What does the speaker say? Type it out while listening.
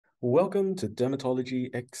Welcome to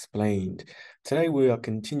Dermatology Explained. Today we are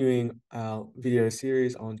continuing our video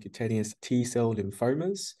series on cutaneous T-cell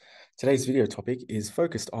lymphomas. Today's video topic is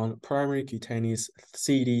focused on primary cutaneous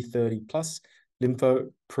CD30 plus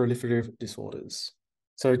lymphoproliferative disorders.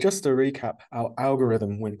 So just to recap our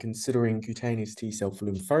algorithm when considering cutaneous T-cell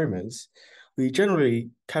lymphomas, we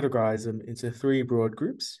generally categorize them into three broad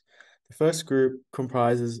groups. The first group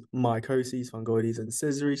comprises mycosis fungoides and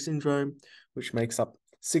Sézary syndrome, which makes up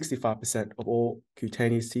 65% of all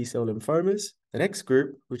cutaneous T-cell lymphomas. The next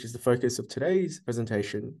group, which is the focus of today's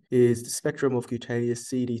presentation, is the spectrum of cutaneous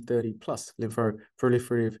CD30 plus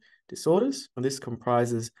lymphoproliferative disorders. And this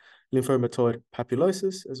comprises lymphomatoid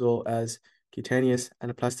papulosis as well as cutaneous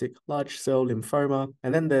anaplastic large cell lymphoma.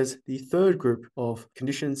 And then there's the third group of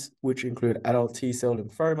conditions, which include adult T-cell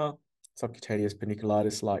lymphoma, subcutaneous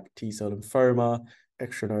panniculitis like T-cell lymphoma,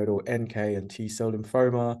 extranodal NK and T-cell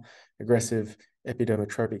lymphoma, aggressive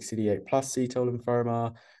epidermotropic CD8 plus T-cell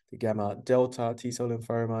lymphoma, the gamma delta T-cell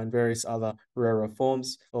lymphoma, and various other rarer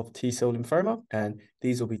forms of T-cell lymphoma. And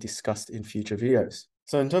these will be discussed in future videos.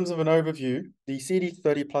 So in terms of an overview, the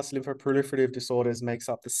CD30 plus lymphoproliferative disorders makes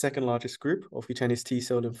up the second largest group of cutaneous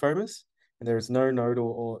T-cell lymphomas, and there is no nodal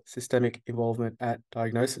or systemic involvement at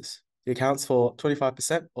diagnosis. It accounts for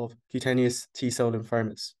 25% of cutaneous T-cell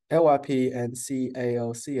lymphomas. LYP and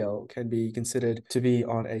CALCL can be considered to be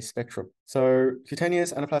on a spectrum. So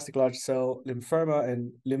cutaneous anaplastic large cell lymphoma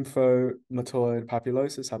and lymphomatoid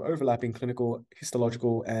papulosis have overlapping clinical,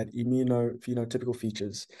 histological, and immunophenotypical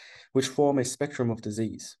features, which form a spectrum of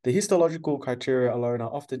disease. The histological criteria alone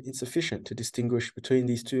are often insufficient to distinguish between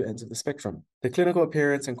these two ends of the spectrum. The clinical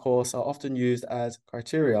appearance and course are often used as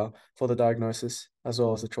criteria for the diagnosis as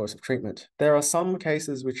well as the choice of treatment. There are some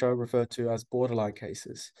cases which are referred to as borderline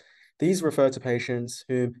cases. These refer to patients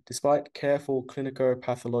whom, despite careful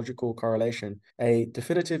clinico-pathological correlation, a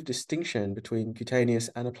definitive distinction between cutaneous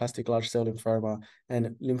anaplastic large cell lymphoma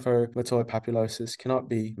and lymphomatoid papulosis cannot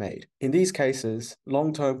be made. In these cases,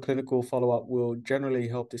 long-term clinical follow-up will generally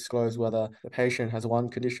help disclose whether the patient has one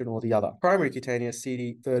condition or the other. Primary cutaneous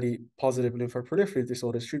CD30 positive lymphoproliferative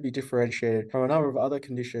disorders should be differentiated from a number of other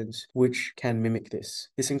conditions which can mimic this.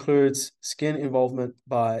 This includes skin involvement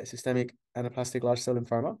by systemic anaplastic large cell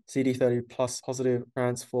lymphoma, CD30 plus positive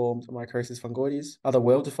transformed mycosis fungoides, other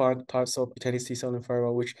well-defined types of cutaneous T-cell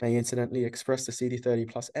lymphoma which may incidentally express the CD30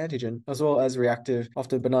 plus antigen, as well as reactive,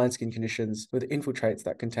 often benign skin conditions with infiltrates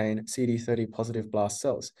that contain CD30 positive blast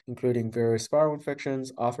cells, including various viral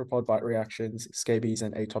infections, arthropod bite reactions, scabies,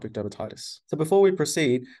 and atopic dermatitis. So before we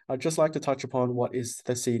proceed, I'd just like to touch upon what is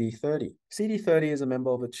the CD30. CD30 is a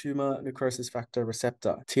member of the tumor necrosis factor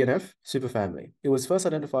receptor, TNF, superfamily. It was first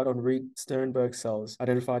identified on Reed Sternberg cells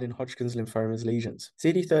identified in Hodgkin's lymphomas lesions.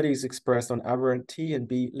 CD30 is expressed on aberrant T and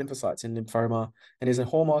B lymphocytes in lymphoma and is a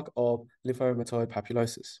hallmark of lymphomatoid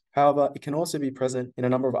papulosis. However, it can also be present in a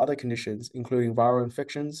number of other conditions, including viral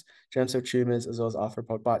infections, germ cell tumors, as well as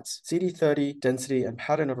arthropod bites. CD30 density and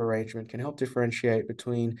pattern of arrangement can help differentiate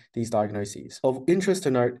between these diagnoses. Of interest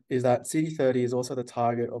to note is that CD30 is also the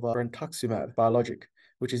target of a brentuximab biologic,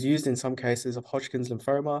 which is used in some cases of Hodgkin's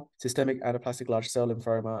lymphoma, systemic anaplastic large cell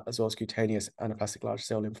lymphoma, as well as cutaneous anaplastic large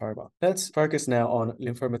cell lymphoma. Let's focus now on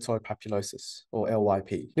lymphomatoid papulosis, or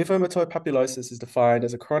LYP. Lymphomatoid papulosis is defined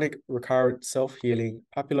as a chronic, recurrent, self-healing,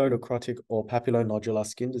 papulonecrotic or papulonodular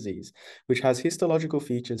skin disease, which has histological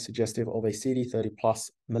features suggestive of a CD30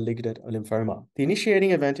 plus malignant lymphoma. The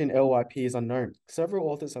initiating event in LYP is unknown. Several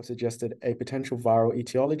authors have suggested a potential viral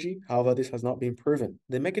etiology, however, this has not been proven.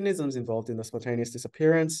 The mechanisms involved in the spontaneous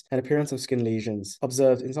disappearance and appearance of skin lesions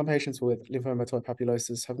observed in some patients with lymphomatoid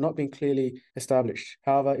papulosis have not been clearly established.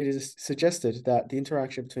 However, it is suggested that the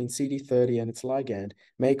interaction between CD30 and its ligand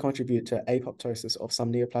may contribute to apoptosis of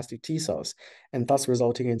some neoplastic T cells, and thus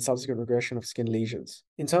resulting in subsequent regression of skin lesions.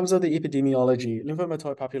 In terms of the epidemiology,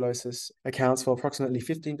 lymphomatoid papulosis accounts for approximately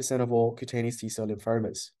 15% of all cutaneous T-cell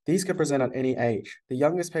lymphomas. These can present at any age. The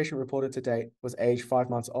youngest patient reported to date was aged 5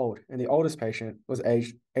 months old, and the oldest patient was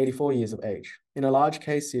aged 84 years of age. In a large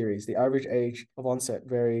case series, the average age of onset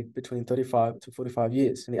varied between 35 to 45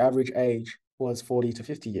 years, and the average age was 40 to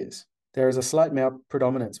 50 years. There is a slight male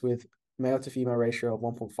predominance with male to female ratio of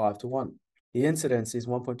 1.5 to 1. The incidence is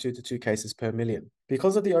 1.2 to 2 cases per million.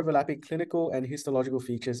 Because of the overlapping clinical and histological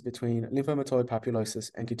features between lymphomatoid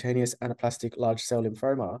papulosis and cutaneous anaplastic large cell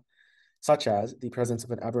lymphoma, such as the presence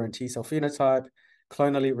of an aberrant T-cell phenotype,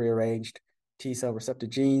 clonally rearranged T-cell receptor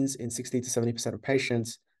genes in 60 to 70% of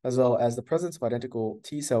patients, as well as the presence of identical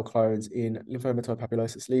T-cell clones in lymphomatoid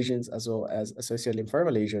papulosis lesions, as well as associated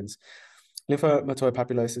lymphoma lesions, lymphomatoid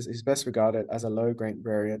papulosis is best regarded as a low-grade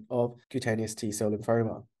variant of cutaneous T-cell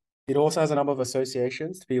lymphoma. It also has a number of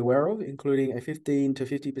associations to be aware of, including a 15 to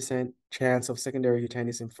 50% chance of secondary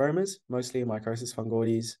cutaneous lymphomas, mostly mycosis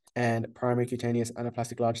fungoides, and primary cutaneous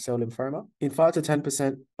anaplastic large cell lymphoma. In 5 to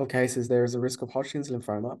 10% of cases, there is a risk of Hodgkin's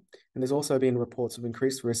lymphoma, and there's also been reports of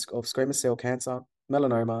increased risk of squamous cell cancer,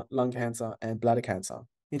 melanoma, lung cancer, and bladder cancer.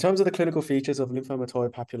 In terms of the clinical features of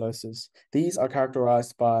lymphomatoid papulosis, these are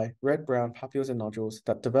characterized by red-brown papules and nodules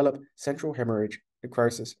that develop central hemorrhage,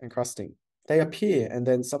 necrosis, and crusting. They appear and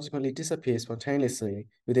then subsequently disappear spontaneously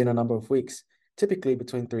within a number of weeks, typically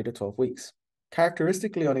between 3 to 12 weeks.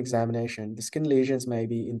 Characteristically on examination, the skin lesions may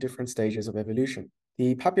be in different stages of evolution.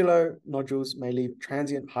 The papulonodules may leave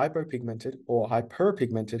transient hypopigmented or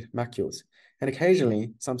hyperpigmented macules, and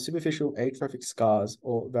occasionally some superficial atrophic scars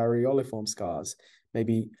or varioliform scars may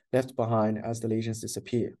be left behind as the lesions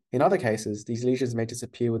disappear. In other cases, these lesions may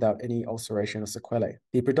disappear without any ulceration or sequelae.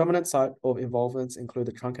 The predominant site of involvements include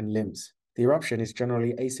the trunk and limbs. The eruption is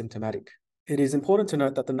generally asymptomatic. It is important to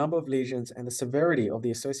note that the number of lesions and the severity of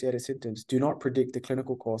the associated symptoms do not predict the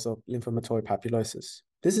clinical course of lymphomatoid papulosis.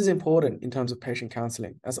 This is important in terms of patient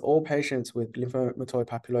counseling, as all patients with lymphomatoid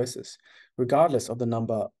papulosis, regardless of the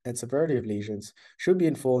number and severity of lesions, should be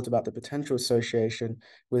informed about the potential association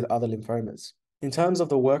with other lymphomas. In terms of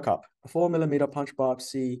the workup, a 4mm punch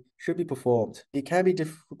biopsy should be performed. It can be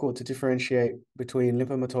difficult to differentiate between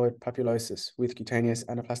lymphomatoid papulosis with cutaneous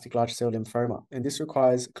anaplastic large cell lymphoma, and this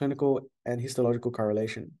requires clinical and histological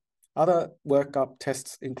correlation. Other workup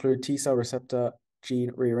tests include T-cell receptor gene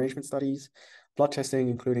rearrangement studies, blood testing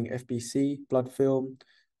including FBC, blood film,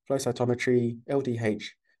 flow cytometry, LDH,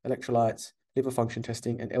 electrolytes, liver function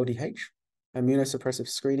testing, and LDH, immunosuppressive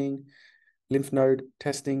screening, lymph node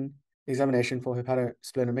testing, examination for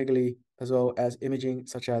hepatosplenomegaly, as well as imaging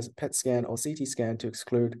such as PET scan or CT scan to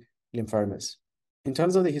exclude lymphomas. In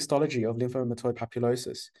terms of the histology of lymphomatoid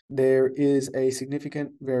papulosis, there is a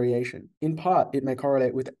significant variation. In part, it may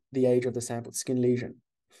correlate with the age of the sampled skin lesion.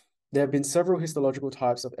 There have been several histological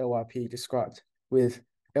types of LYP described, with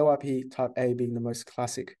LYP type A being the most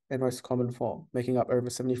classic and most common form, making up over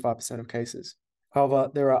 75% of cases. However,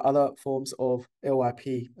 there are other forms of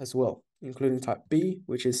LYP as well, including type B,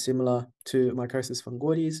 which is similar to mycosis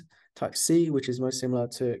fungoides, type C, which is most similar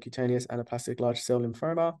to cutaneous anaplastic large cell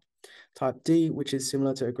lymphoma, type D, which is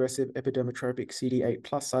similar to aggressive epidermotropic CD8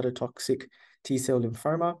 plus cytotoxic T-cell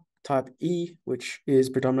lymphoma, type E, which is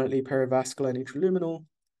predominantly perivascular and intraluminal,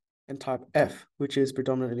 and type F, which is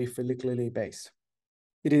predominantly follicularly based.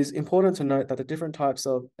 It is important to note that the different types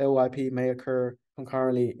of LYP may occur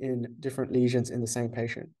concurrently in different lesions in the same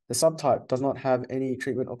patient. The subtype does not have any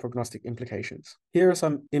treatment or prognostic implications. Here are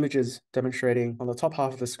some images demonstrating on the top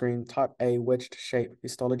half of the screen type A wedged shape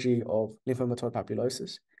histology of lymphomatoid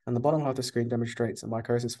papulosis, and the bottom half of the screen demonstrates a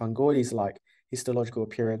mycosis fungoides-like histological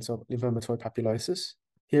appearance of lymphomatoid papulosis.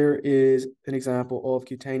 Here is an example of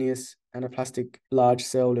cutaneous anaplastic large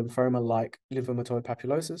cell lymphoma-like lymphomatoid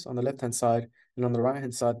papulosis on the left-hand side, and on the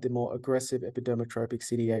right-hand side, the more aggressive epidermotropic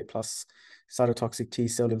CD8 plus cytotoxic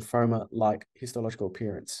T-cell lymphoma-like histological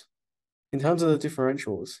appearance. In terms of the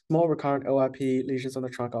differentials, small recurrent LYP lesions on the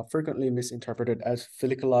trunk are frequently misinterpreted as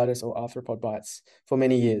folliculitis or arthropod bites for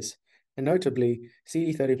many years, and notably,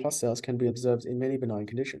 CD30 plus cells can be observed in many benign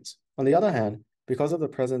conditions. On the other hand, because of the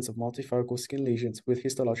presence of multifocal skin lesions with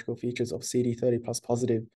histological features of CD30 plus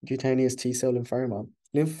positive cutaneous T-cell lymphoma,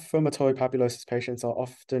 lymphomatoid papulosis patients are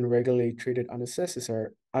often regularly treated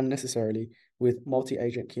unnecessarily with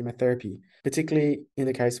multi-agent chemotherapy, particularly in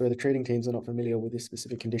the case where the treating teams are not familiar with this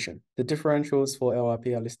specific condition. The differentials for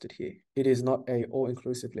LRP are listed here. It is not an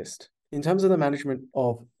all-inclusive list. In terms of the management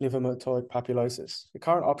of lymphomatoid papulosis, the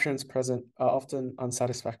current options present are often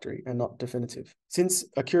unsatisfactory and not definitive. Since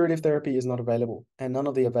a curative therapy is not available and none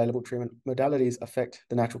of the available treatment modalities affect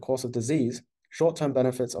the natural course of disease, short-term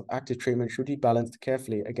benefits of active treatment should be balanced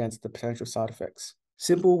carefully against the potential side effects.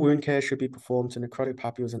 Simple wound care should be performed to necrotic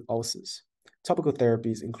papules and ulcers. Topical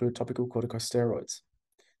therapies include topical corticosteroids.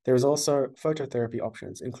 There is also phototherapy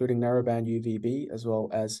options, including narrowband UVB as well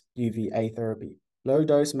as UVA therapy.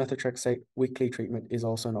 Low-dose methotrexate weekly treatment is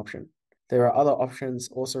also an option. There are other options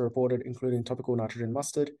also reported, including topical nitrogen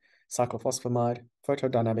mustard, cyclophosphamide,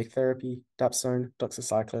 photodynamic therapy, dapsone,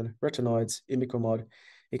 doxycycline, retinoids, imiquimod,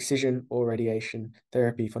 excision or radiation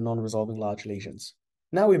therapy for non-resolving large lesions.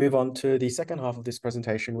 Now we move on to the second half of this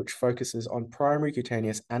presentation, which focuses on primary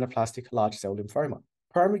cutaneous anaplastic large cell lymphoma.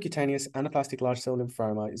 Primary cutaneous anaplastic large cell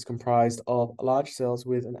lymphoma is comprised of large cells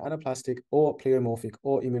with an anaplastic or pleomorphic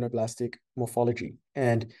or immunoblastic morphology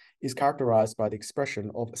and is characterized by the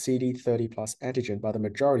expression of CD30 plus antigen by the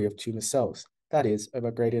majority of tumor cells, that is,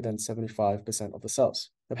 over greater than 75% of the cells.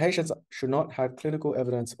 The patients should not have clinical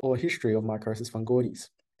evidence or history of mycosis fungoides.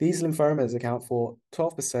 These lymphomas account for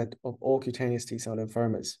 12% of all cutaneous T-cell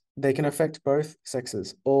lymphomas. They can affect both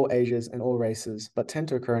sexes, all ages and all races, but tend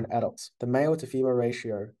to occur in adults. The male to female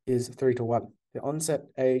ratio is 3:1. The onset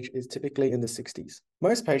age is typically in the 60s.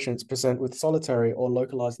 Most patients present with solitary or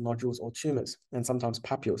localized nodules or tumors, and sometimes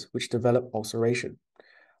papules, which develop ulceration.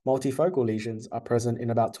 Multifocal lesions are present in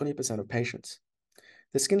about 20% of patients.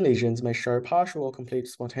 The skin lesions may show partial or complete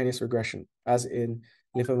spontaneous regression, as in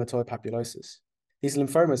lymphomatoid papulosis. These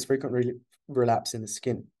lymphomas frequently relapse in the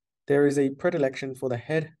skin. There is a predilection for the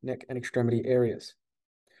head, neck, and extremity areas.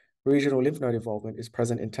 Regional lymph node involvement is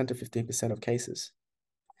present in 10 to 15% of cases.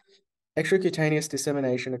 Extracutaneous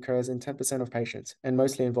dissemination occurs in 10% of patients and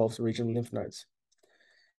mostly involves regional lymph nodes.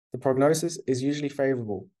 The prognosis is usually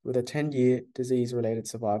favorable, with a 10-year disease-related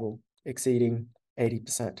survival exceeding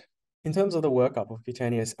 80%. In terms of the workup of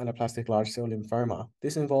cutaneous anaplastic large cell lymphoma,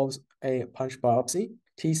 this involves a punch biopsy,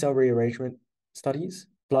 T-cell rearrangement studies,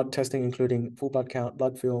 blood testing including full blood count,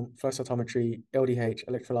 blood film, flow cytometry, LDH,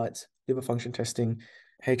 electrolytes, liver function testing,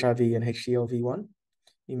 HIV and HCLV1,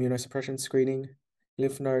 immunosuppression screening,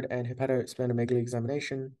 lymph node and hepatosplenomegaly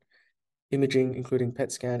examination, imaging including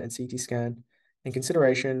PET scan and CT scan, and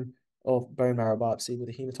consideration of bone marrow biopsy with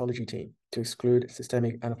a hematology team to exclude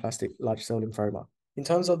systemic anaplastic large cell lymphoma. In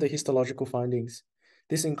terms of the histological findings,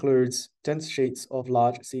 this includes dense sheets of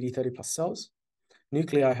large CD30 plus cells.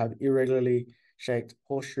 Nuclei have irregularly shaped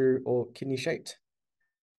horseshoe or kidney-shaped.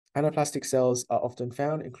 Anaplastic cells are often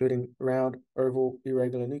found, including round, oval,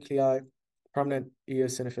 irregular nuclei, prominent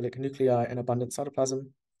eosinophilic nuclei, and abundant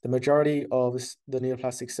cytoplasm. The majority of the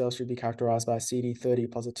neoplastic cells should be characterized by CD30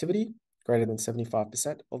 positivity, greater than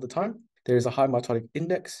 75% of the time. There is a high mitotic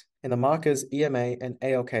index, and the markers EMA and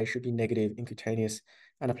ALK should be negative in cutaneous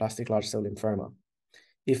anaplastic large cell lymphoma.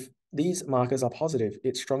 If these markers are positive,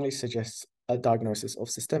 it strongly suggests a diagnosis of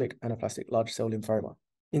systemic anaplastic large cell lymphoma.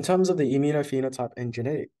 In terms of the immunophenotype and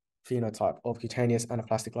genetic phenotype of cutaneous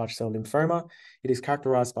anaplastic large cell lymphoma, it is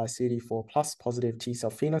characterized by CD4 plus positive T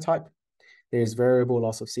cell phenotype. There is variable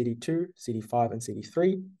loss of CD2, CD5, and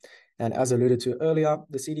CD3. And as alluded to earlier,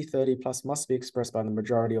 the CD30 plus must be expressed by the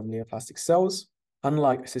majority of neoplastic cells.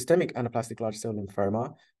 Unlike systemic anaplastic large cell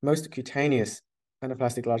lymphoma, most cutaneous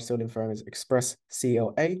anaplastic large cell lymphomas express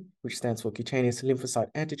CLA, which stands for cutaneous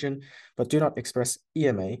lymphocyte antigen, but do not express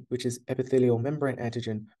EMA, which is epithelial membrane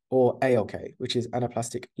antigen, or ALK, which is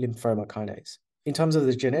anaplastic lymphoma kinase. In terms of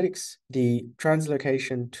the genetics, the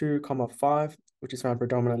translocation 2,5, which is found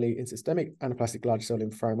predominantly in systemic anaplastic large cell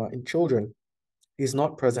lymphoma in children, is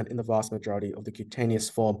not present in the vast majority of the cutaneous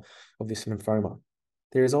form of this lymphoma.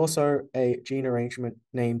 There is also a gene arrangement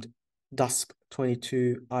named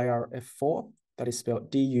DUSP22IRF4, that is spelled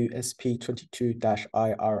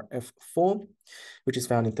DUSP22-IRF4, which is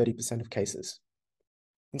found in 30% of cases.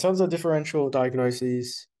 In terms of differential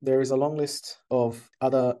diagnoses, there is a long list of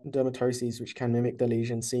other dermatoses which can mimic the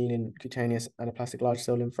lesions seen in cutaneous anaplastic large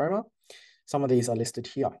cell lymphoma. Some of these are listed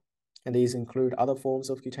here, and these include other forms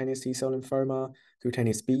of cutaneous T-cell lymphoma,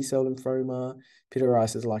 cutaneous B-cell lymphoma,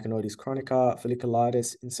 pityriasis lichenoides chronica,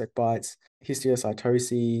 folliculitis, insect bites,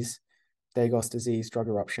 histiocytoses, Dagos disease, drug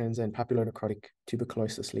eruptions, and papulonecrotic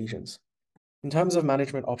tuberculosis lesions. In terms of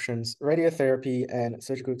management options, radiotherapy and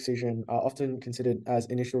surgical excision are often considered as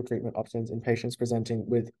initial treatment options in patients presenting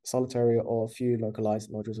with solitary or few localized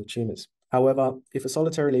nodules or tumors. However, if a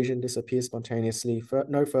solitary lesion disappears spontaneously,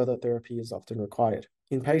 no further therapy is often required.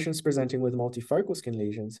 In patients presenting with multifocal skin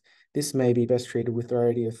lesions, this may be best treated with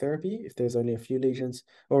radiotherapy if there's only a few lesions,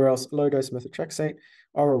 or else low-dose methotrexate,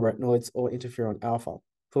 oral retinoids, or interferon alpha.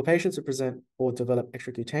 For patients who present or develop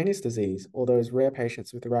extracutaneous disease, or those rare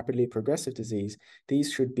patients with a rapidly progressive disease, these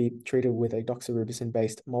should be treated with a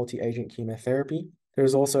doxorubicin-based multi-agent chemotherapy. There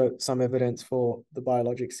is also some evidence for the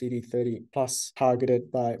biologic CD30 plus targeted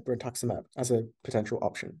by brentuximab as a potential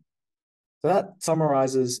option. So that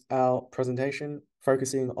summarizes our presentation,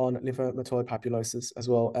 focusing on lymphomatoid papulosis as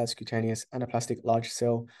well as cutaneous anaplastic large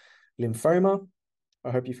cell lymphoma.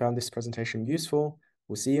 I hope you found this presentation useful.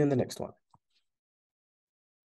 We'll see you in the next one.